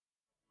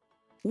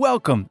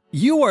Welcome.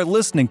 You are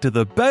listening to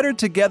the Better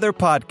Together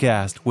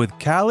podcast with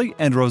Callie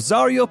and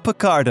Rosario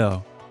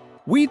Picardo.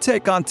 We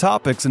take on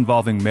topics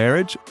involving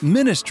marriage,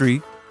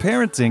 ministry,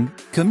 parenting,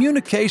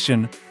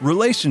 communication,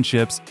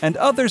 relationships, and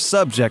other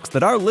subjects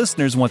that our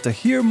listeners want to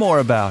hear more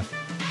about.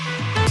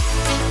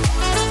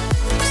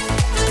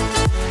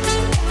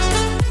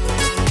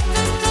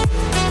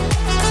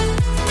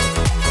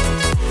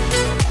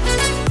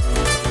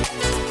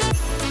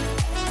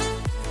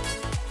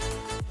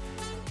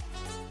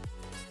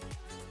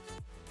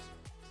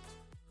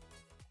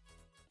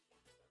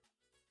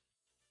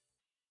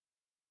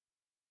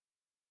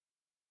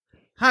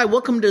 Hi,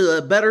 welcome to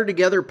the Better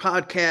Together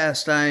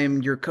podcast.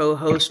 I'm your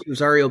co-host,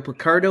 Rosario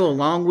Picardo,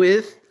 along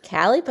with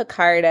Callie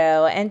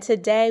Picardo. And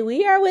today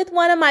we are with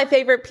one of my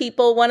favorite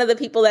people, one of the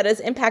people that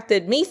has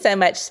impacted me so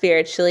much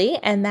spiritually,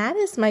 and that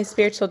is my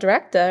spiritual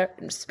director,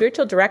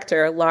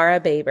 Laura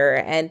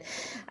Baber. And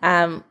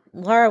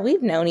Laura,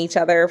 we've known each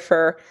other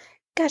for,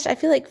 I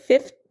feel like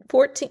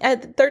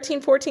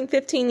 13, 14,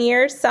 15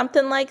 years,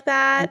 something like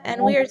that.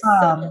 And we are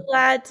so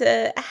glad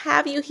to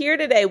have you here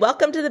today.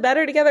 Welcome to the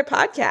Better Together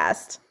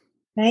podcast.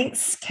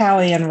 Thanks,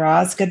 Callie and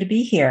Roz. Good to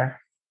be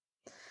here.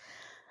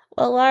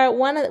 Well, Laura,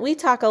 we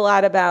talk a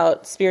lot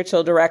about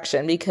spiritual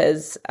direction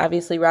because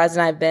obviously Roz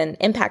and I have been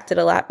impacted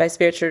a lot by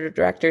spiritual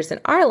directors in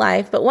our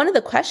life. But one of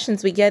the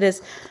questions we get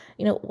is,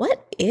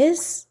 what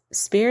is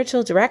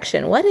spiritual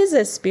direction? What is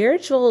a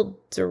spiritual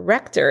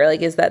director?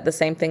 Like, is that the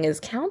same thing as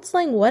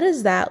counseling? What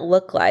does that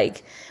look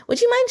like?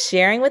 Would you mind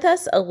sharing with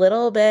us a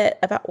little bit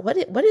about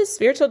what is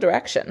spiritual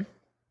direction?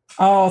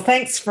 Oh,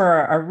 thanks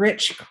for a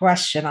rich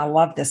question. I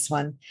love this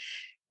one.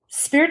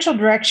 Spiritual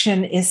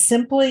direction is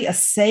simply a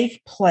safe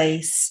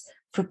place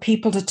for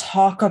people to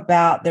talk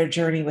about their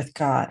journey with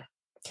God.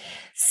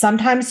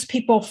 Sometimes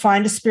people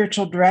find a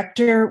spiritual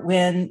director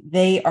when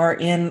they are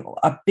in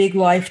a big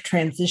life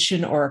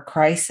transition or a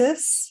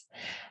crisis.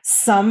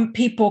 Some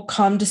people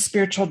come to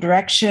spiritual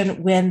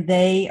direction when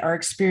they are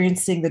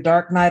experiencing the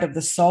dark night of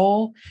the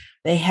soul.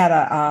 They had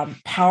a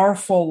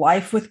powerful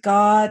life with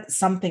God.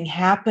 Something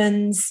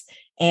happens,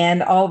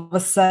 and all of a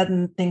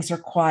sudden things are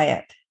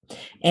quiet.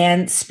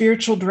 And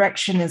spiritual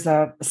direction is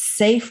a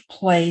safe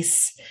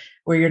place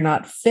where you're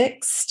not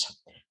fixed,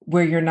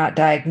 where you're not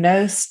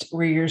diagnosed,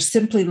 where you're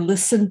simply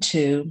listened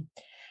to.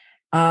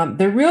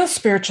 The real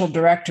spiritual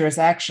director is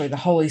actually the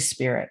Holy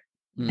Spirit.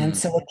 And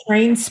so a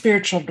trained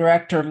spiritual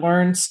director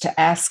learns to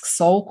ask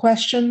soul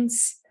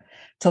questions,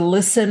 to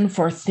listen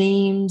for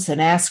themes and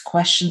ask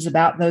questions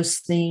about those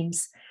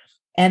themes,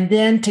 and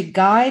then to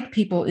guide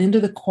people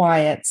into the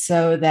quiet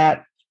so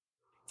that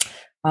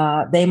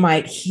they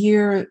might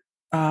hear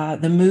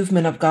the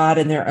movement of God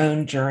in their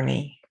own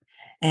journey.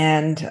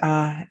 And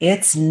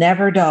it's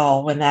never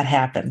dull when that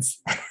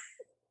happens.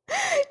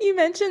 You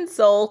mentioned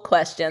soul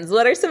questions.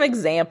 What are some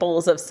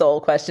examples of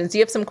soul questions? Do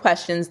you have some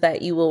questions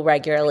that you will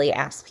regularly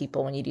ask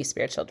people when you do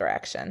spiritual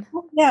direction?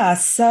 Yeah.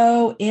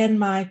 So in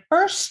my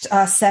first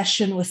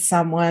session with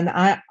someone,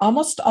 I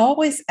almost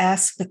always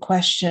ask the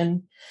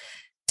question,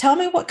 tell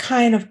me what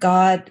kind of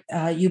God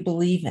you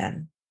believe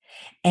in.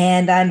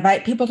 And I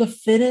invite people to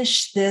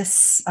finish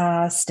this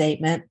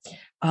statement,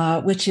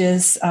 which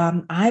is,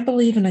 I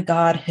believe in a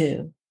God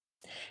who.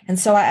 And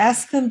so I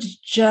ask them to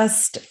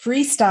just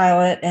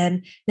freestyle it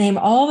and name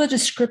all the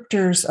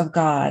descriptors of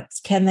God.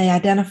 Can they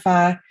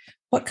identify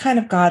what kind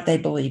of God they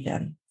believe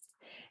in?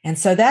 And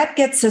so that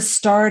gets us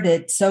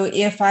started. So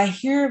if I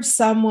hear of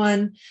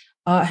someone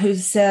who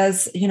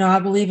says, I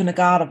believe in a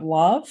God of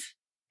love,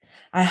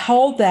 I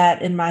hold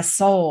that in my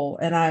soul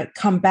and I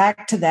come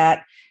back to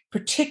that,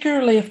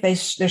 particularly if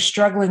they're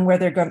struggling where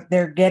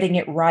they're getting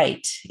it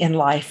right in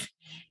life.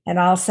 And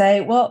I'll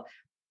say, well,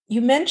 you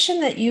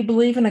mentioned that you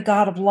believe in a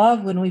God of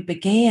love when we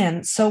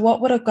began. So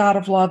what would a God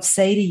of love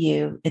say to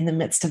you in the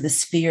midst of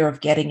this fear of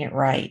getting it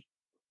right?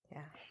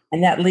 Yeah.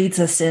 And that leads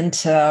us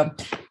into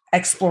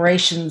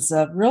explorations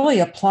of really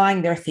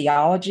applying their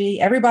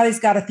theology. Everybody's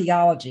got a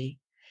theology.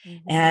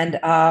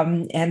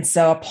 Mm-hmm. And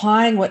so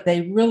applying what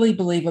they really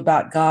believe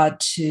about God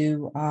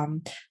to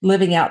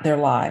living out their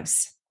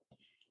lives.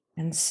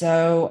 And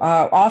so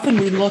often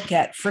we look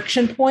at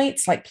friction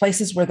points, like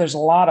places where there's a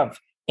lot of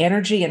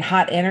energy and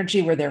hot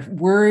energy, where they're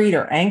worried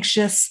or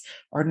anxious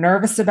or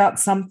nervous about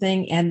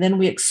something. And then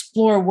we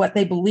explore what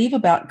they believe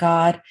about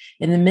God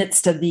in the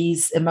midst of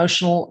these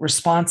emotional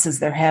responses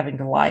they're having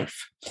to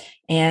life.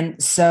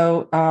 And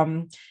so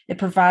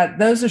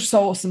those are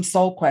some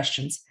soul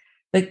questions.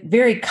 The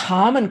very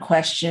common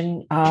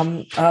question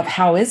of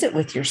how is it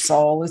with your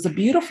soul is a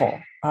beautiful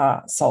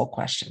soul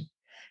question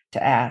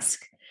to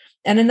ask.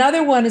 And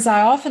another one is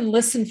I often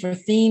listen for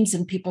themes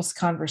in people's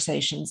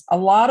conversations. A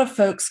lot of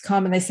folks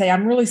come and they say,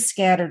 I'm really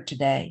scattered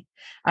today.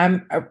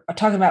 I'm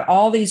talking about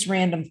all these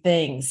random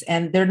things,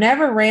 and they're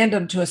never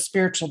random to a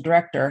spiritual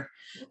director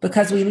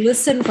because we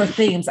listen for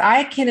themes. I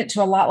akin it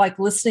to a lot like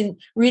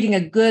reading a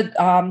good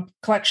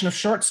collection of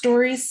short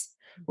stories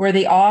where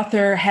the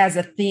author has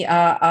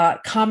a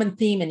common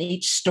theme in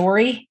each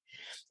story.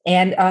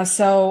 And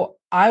so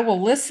I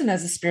will listen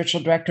as a spiritual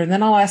director, and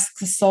then I'll ask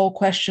the soul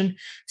question.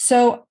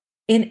 So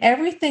in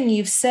everything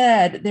you've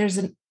said,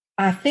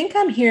 I think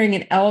I'm hearing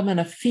an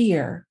element of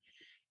fear.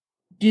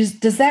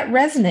 Does that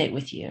resonate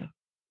with you?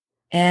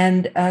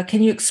 And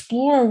can you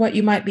explore what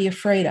you might be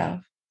afraid of?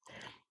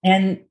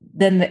 And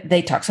then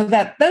they talk. So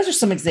those are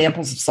some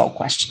examples of soul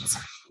questions.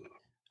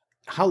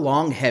 How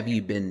long have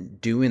you been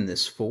doing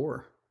this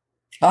for?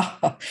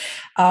 Well,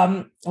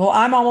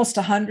 I'm almost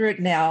 100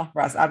 now,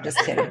 Ross. I'm just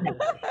kidding.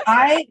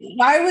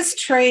 I was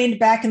trained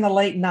back in the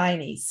late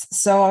 90s.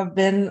 So I've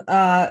been,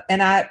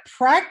 and I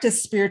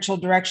practiced spiritual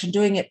direction,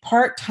 doing it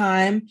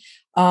part-time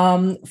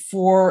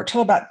for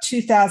till about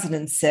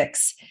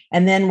 2006,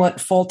 and then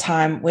went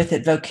full-time with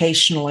it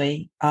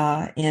vocationally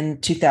in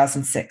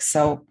 2006.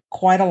 So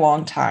quite a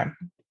long time.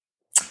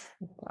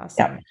 Awesome.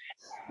 Yeah.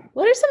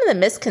 What are some of the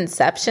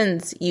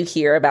misconceptions you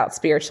hear about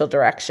spiritual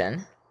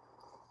direction?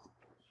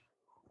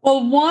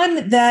 Well,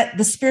 one, that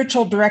the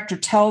spiritual director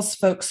tells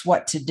folks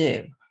what to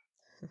do.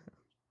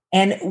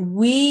 And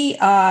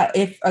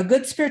if a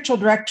good spiritual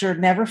director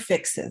never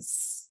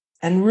fixes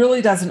and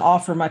really doesn't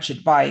offer much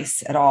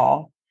advice at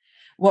all,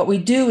 what we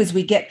do is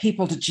we get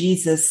people to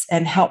Jesus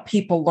and help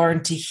people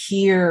learn to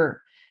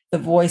hear the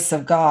voice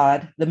of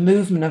God, the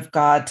movement of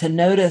God, to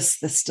notice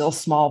the still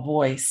small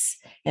voice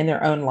in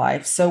their own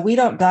life. So we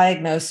don't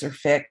diagnose or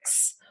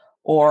fix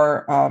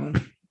or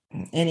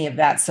any of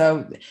that.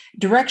 So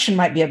direction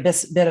might be a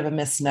bit of a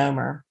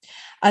misnomer.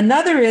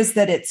 Another is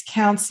that it's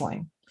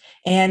counseling,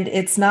 and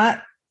it's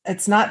not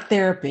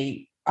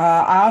therapy.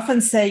 I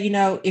often say,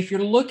 if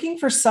you're looking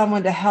for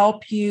someone to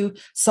help you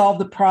solve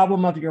the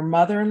problem of your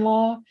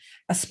mother-in-law,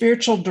 a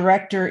spiritual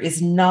director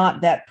is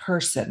not that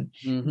person.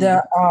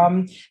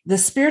 Mm-hmm. The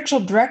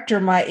spiritual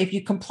director might, if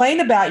you complain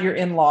about your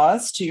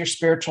in-laws to your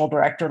spiritual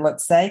director,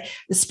 let's say,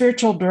 the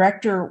spiritual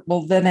director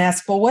will then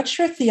ask, well, what's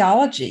your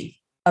theology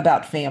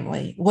about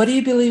family? What do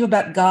you believe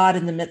about God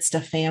in the midst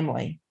of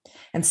family?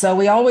 And so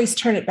we always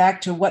turn it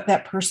back to what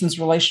that person's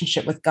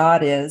relationship with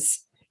God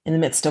is in the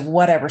midst of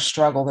whatever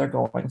struggle they're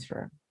going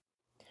through.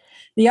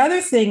 The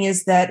other thing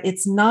is that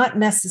it's not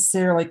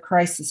necessarily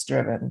crisis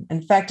driven.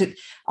 In fact,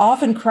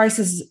 often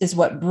crisis is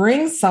what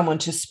brings someone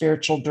to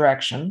spiritual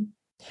direction,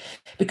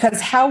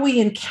 because how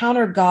we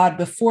encounter God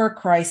before a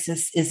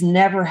crisis is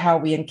never how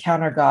we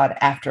encounter God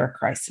after a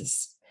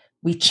crisis.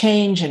 We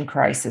change in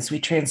crisis, we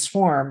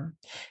transform.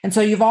 And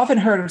so you've often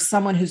heard of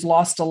someone who's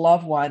lost a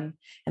loved one,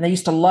 and they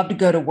used to love to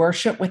go to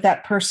worship with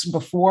that person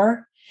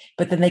before,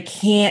 but then they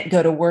can't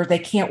go to work, they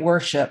can't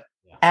worship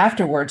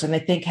afterwards. And they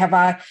think,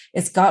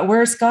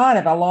 where's God?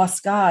 Have I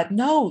lost God?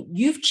 No,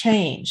 you've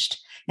changed.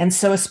 And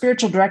so a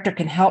spiritual director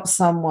can help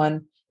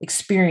someone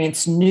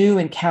experience new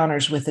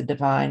encounters with the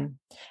divine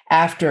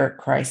after a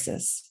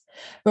crisis.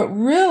 But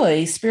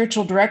really,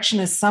 spiritual direction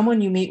is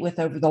someone you meet with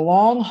over the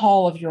long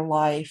haul of your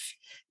life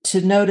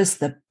to notice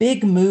the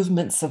big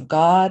movements of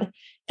God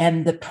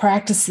and the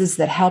practices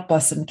that help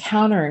us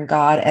encountering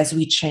God as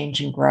we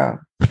change and grow.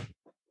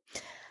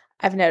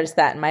 I've noticed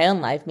that in my own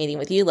life, meeting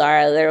with you,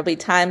 Laura. There will be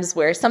times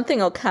where something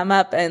will come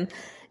up and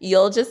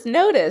you'll just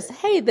notice,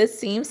 hey, this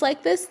seems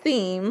like this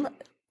theme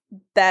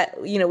that,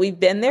 we've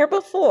been there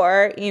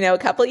before, a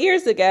couple of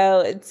years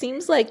ago. It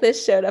seems like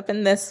this showed up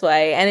in this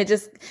way. And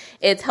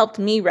it's helped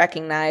me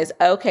recognize,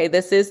 okay,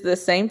 this is the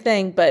same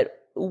thing, but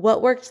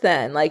what worked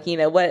then? Like,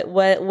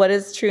 what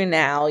is true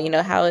now?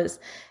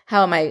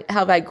 How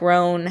have I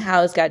grown?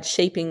 How is God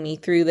shaping me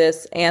through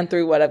this and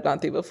through what I've gone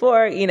through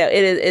before?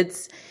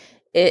 It's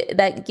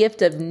that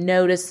gift of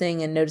noticing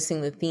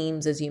the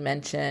themes, as you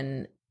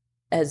mentioned,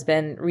 has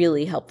been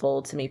really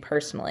helpful to me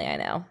personally, I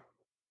know.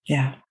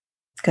 Yeah,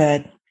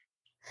 good.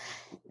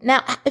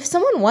 Now, if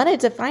someone wanted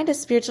to find a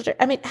spiritual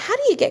director, how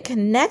do you get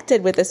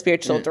connected with a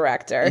spiritual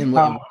director? And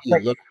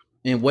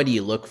what do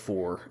you look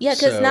for? Yeah,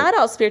 because not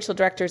all spiritual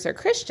directors are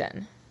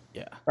Christian.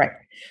 Yeah. Right.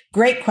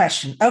 Great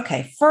question.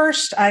 Okay.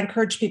 First, I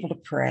encourage people to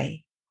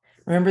pray.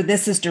 Remember,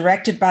 this is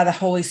directed by the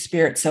Holy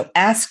Spirit. So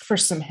ask for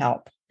some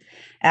help.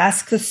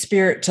 Ask the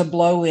Spirit to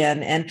blow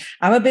in. And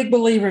I'm a big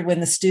believer, when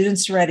the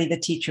student's ready, the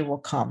teacher will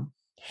come.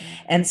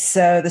 And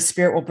so the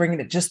Spirit will bring it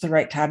at just the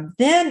right time.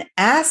 Then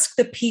ask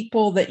the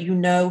people that you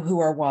know who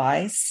are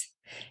wise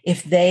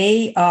if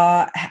they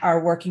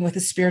are working with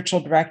a spiritual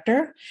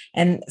director,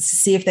 and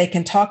see if they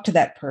can talk to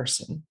that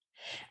person.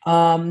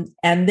 And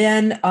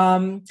then,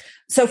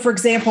 so for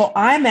example,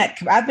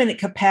 I've been at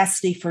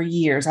Capacity for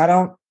years. I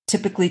don't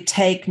typically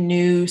take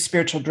new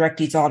spiritual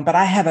directees on, but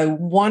I have a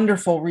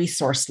wonderful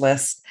resource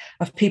list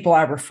of people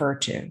I refer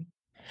to.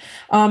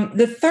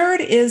 The third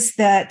is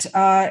that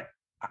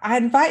I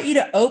invite you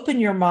to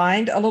open your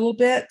mind a little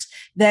bit,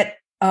 that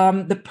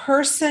the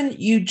person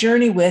you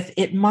journey with,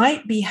 it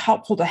might be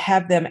helpful to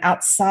have them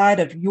outside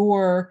of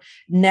your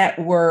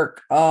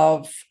network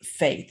of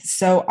faith.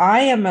 So I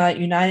am a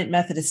United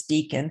Methodist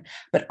deacon,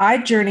 but I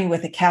journey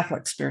with a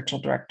Catholic spiritual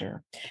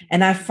director.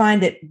 And I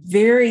find it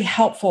very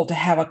helpful to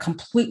have a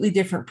completely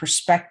different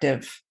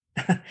perspective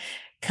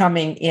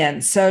coming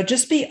in. So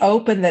just be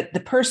open that the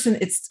person,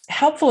 it's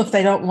helpful if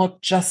they don't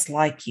look just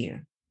like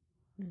you.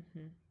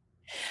 Mm-hmm.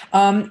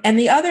 And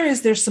the other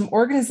is, there's some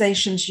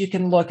organizations you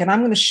can look, and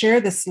I'm going to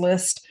share this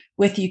list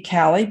with you,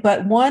 Callie,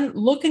 but one,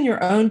 look in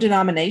your own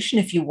denomination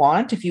if you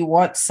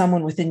want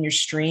someone within your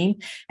stream,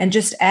 and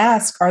just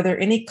ask, are there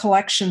any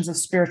collections of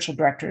spiritual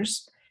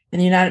directors? In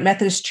the United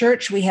Methodist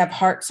Church, we have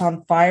Hearts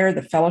on Fire,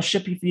 the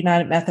Fellowship of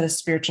United Methodist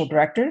Spiritual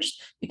Directors.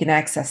 You can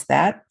access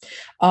that.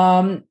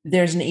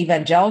 There's an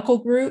evangelical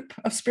group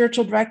of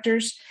spiritual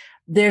directors.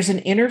 There's an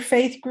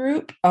interfaith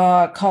group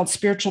called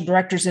Spiritual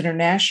Directors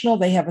International.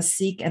 They have a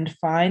Seek and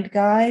Find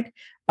guide.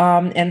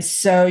 And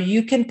so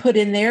you can put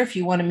in there if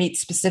you want to meet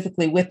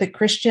specifically with a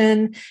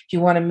Christian, if you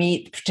want to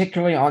meet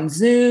particularly on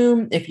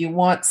Zoom, if you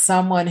want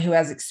someone who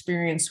has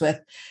experience with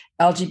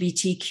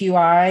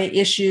LGBTQI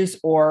issues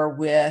or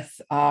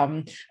with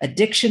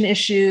addiction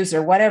issues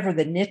or whatever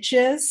the niche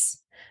is.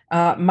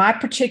 My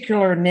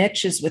particular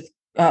niche is with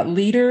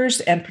leaders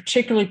and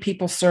particularly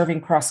people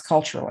serving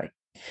cross-culturally.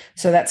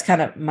 So that's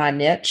kind of my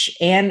niche,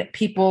 and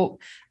people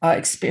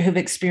who've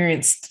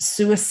experienced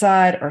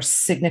suicide or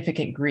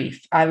significant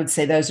grief. I would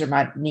say those are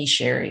my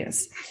niche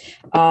areas.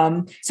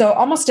 So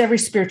almost every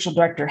spiritual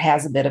director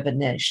has a bit of a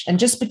niche, and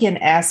just begin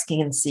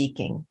asking and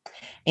seeking.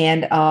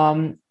 And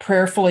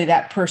prayerfully,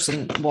 that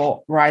person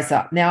will rise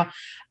up. Now,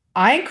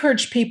 I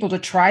encourage people to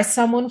try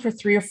someone for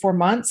 3 or 4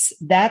 months.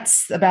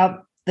 That's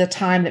about the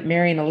time that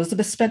Mary and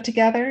Elizabeth spent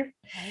together,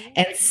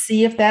 and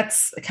see if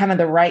that's kind of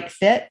the right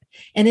fit.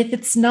 And if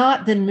it's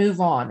not, then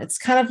move on. It's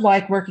kind of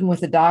like working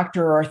with a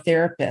doctor or a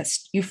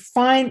therapist. You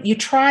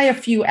try a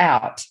few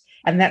out,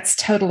 and that's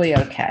totally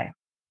okay.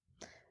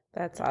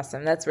 That's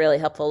awesome. That's really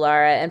helpful,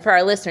 Laura. And for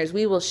our listeners,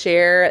 we will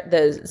share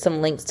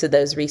some links to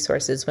those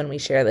resources when we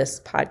share this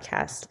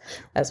podcast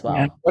as well.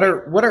 Yeah.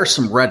 What are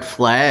some red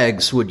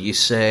flags, would you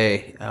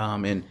say?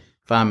 And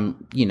if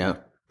I'm,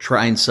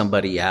 trying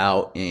somebody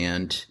out,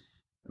 and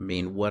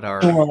what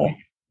are... Sure.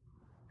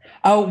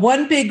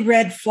 One big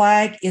red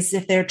flag is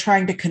if they're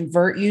trying to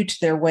convert you to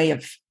their way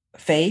of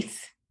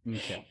faith.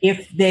 Okay.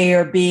 If they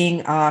are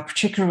being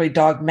particularly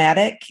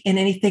dogmatic in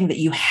anything, that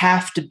you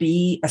have to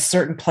be a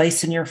certain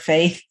place in your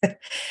faith.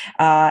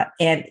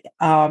 And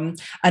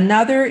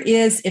another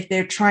is if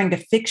they're trying to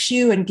fix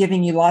you and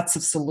giving you lots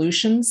of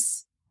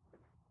solutions.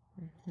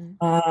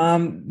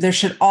 Mm-hmm. There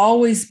should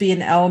always be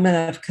an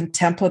element of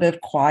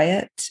contemplative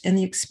quiet in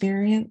the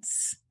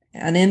experience,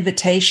 an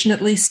invitation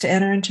at least to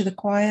enter into the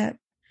quiet.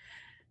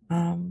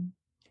 And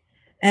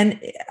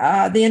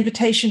the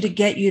invitation to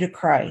get you to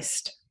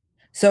Christ.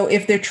 So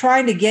if they're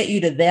trying to get you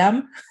to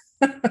them,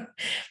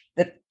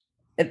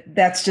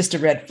 that's just a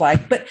red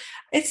flag. But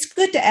it's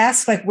good to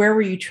ask, where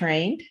were you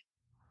trained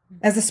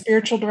as a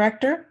spiritual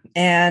director?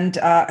 And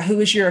who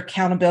is your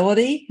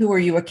accountability? Who are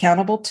you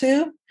accountable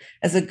to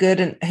as a good,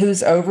 and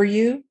who's over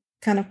you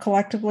kind of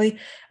collectively?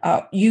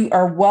 You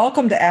are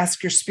welcome to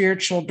ask your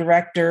spiritual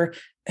director,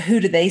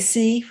 who do they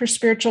see for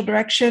spiritual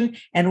direction,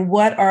 and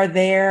what are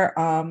their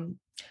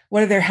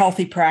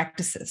healthy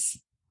practices?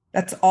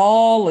 That's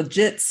all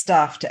legit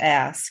stuff to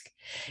ask.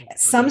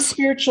 Some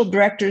spiritual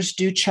directors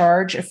do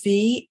charge a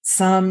fee.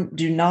 Some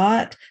do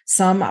not.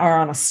 Some are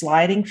on a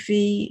sliding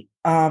fee.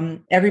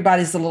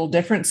 Everybody's a little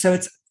different. So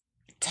it's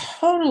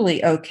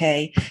totally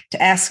okay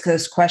to ask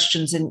those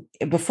questions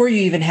before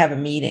you even have a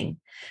meeting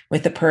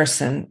with the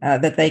person,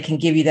 that they can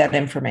give you that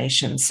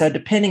information. So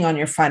depending on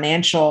your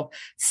financial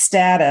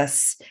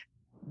status,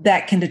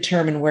 that can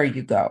determine where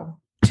you go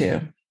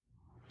to.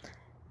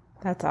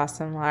 That's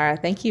awesome, Laura.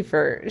 Thank you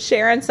for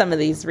sharing some of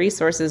these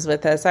resources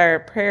with us. Our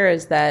prayer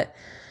is that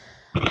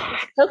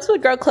folks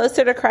would grow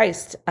closer to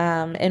Christ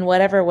in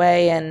whatever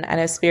way. And I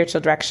know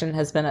spiritual direction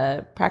has been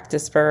a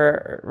practice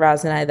for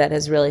Roz and I that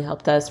has really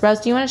helped us. Roz,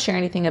 do you want to share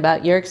anything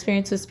about your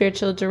experience with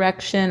spiritual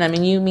direction?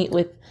 You meet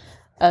with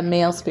a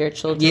male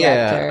spiritual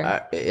director.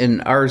 Yeah,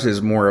 and ours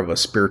is more of a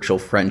spiritual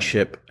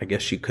friendship, I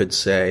guess you could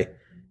say.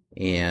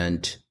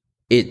 And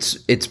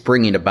it's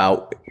bringing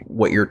about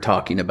what you're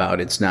talking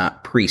about. It's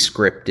not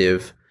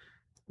prescriptive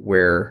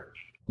where,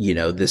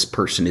 this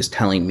person is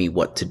telling me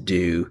what to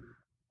do,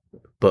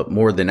 but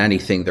more than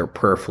anything, they're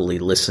prayerfully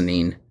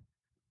listening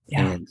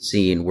and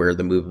seeing where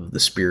the move of the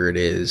Spirit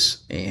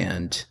is.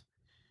 And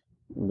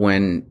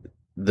when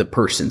the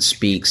person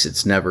speaks,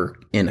 it's never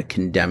in a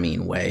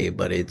condemning way,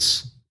 but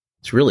it's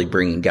really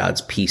bringing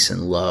God's peace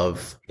and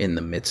love in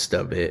the midst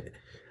of it.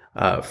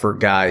 For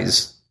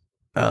guys,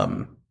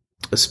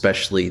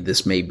 especially,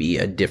 this may be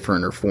a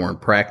different or foreign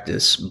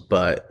practice,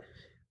 but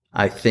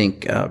I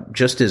think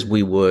just as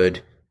we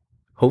would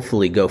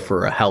hopefully go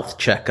for a health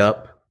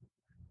checkup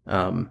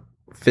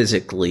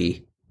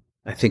physically,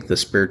 I think the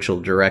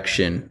spiritual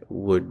direction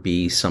would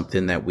be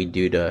something that we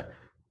do to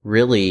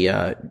really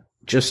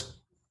just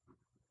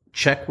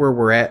check where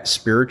we're at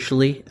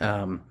spiritually,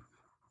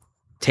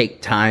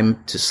 take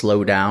time to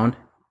slow down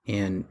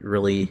and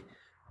really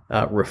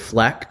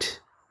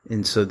reflect.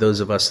 And so those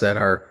of us that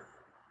are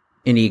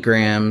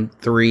Enneagram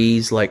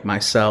 3s like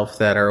myself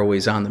that are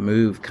always on the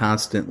move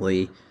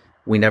constantly,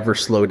 we never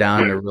slow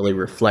down to really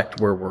reflect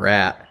where we're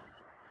at.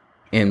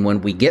 And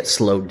when we get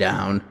slowed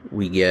down,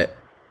 we get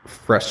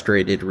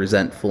frustrated,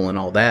 resentful, and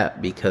all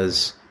that,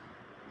 because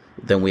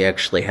then we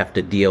actually have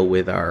to deal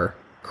with our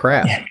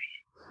crap.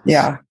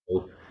 Yeah.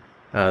 So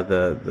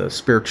the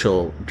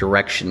spiritual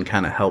direction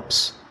kind of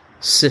helps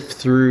sift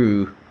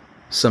through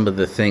some of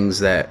the things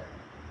that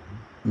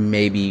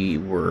maybe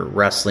we're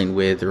wrestling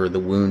with, or the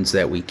wounds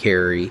that we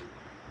carry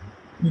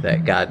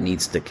that God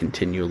needs to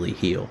continually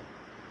heal.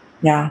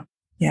 Yeah.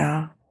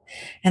 Yeah.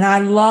 And I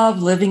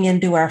love living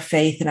into our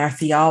faith and our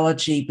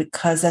theology,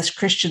 because as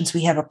Christians,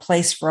 we have a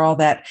place for all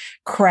that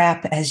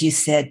crap, as you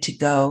said, to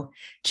go.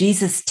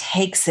 Jesus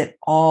takes it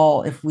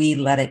all if we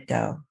let it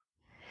go.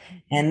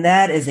 And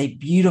that is a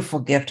beautiful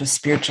gift of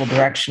spiritual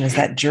direction, is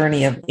that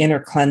journey of inner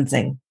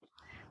cleansing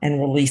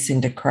and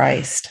releasing to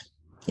Christ.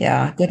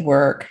 Yeah. Good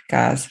work,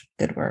 guys.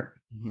 Good work.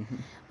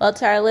 Well,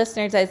 to our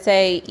listeners, I'd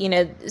say,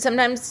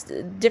 sometimes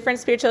different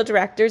spiritual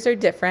directors are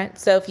different.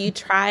 So if you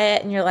try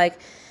it and you're like,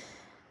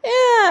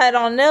 yeah, I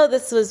don't know,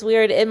 this was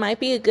weird, it might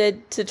be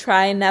good to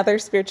try another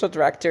spiritual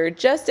director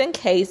just in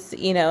case,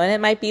 and it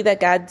might be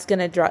that God's going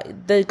to draw.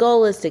 The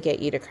goal is to get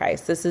you to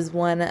Christ. This is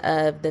one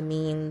of the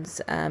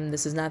means.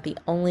 This is not the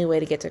only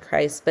way to get to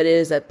Christ, but it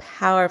is a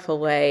powerful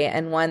way,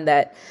 and one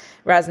that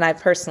Roz and I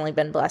have personally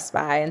been blessed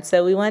by. And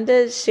so we wanted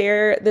to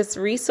share this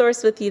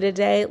resource with you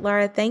today.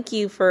 Laura, thank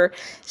you for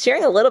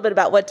sharing a little bit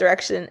about what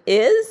direction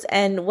is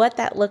and what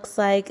that looks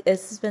like.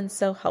 This has been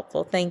so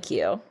helpful. Thank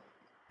you.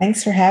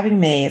 Thanks for having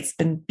me. It's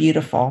been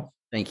beautiful.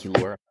 Thank you,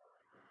 Laura.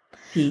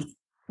 Peace.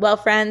 Well,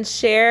 friends,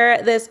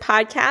 share this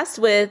podcast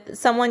with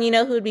someone you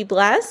know who would be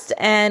blessed.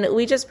 And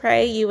we just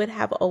pray you would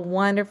have a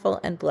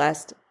wonderful and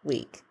blessed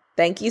week.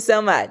 Thank you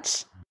so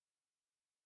much.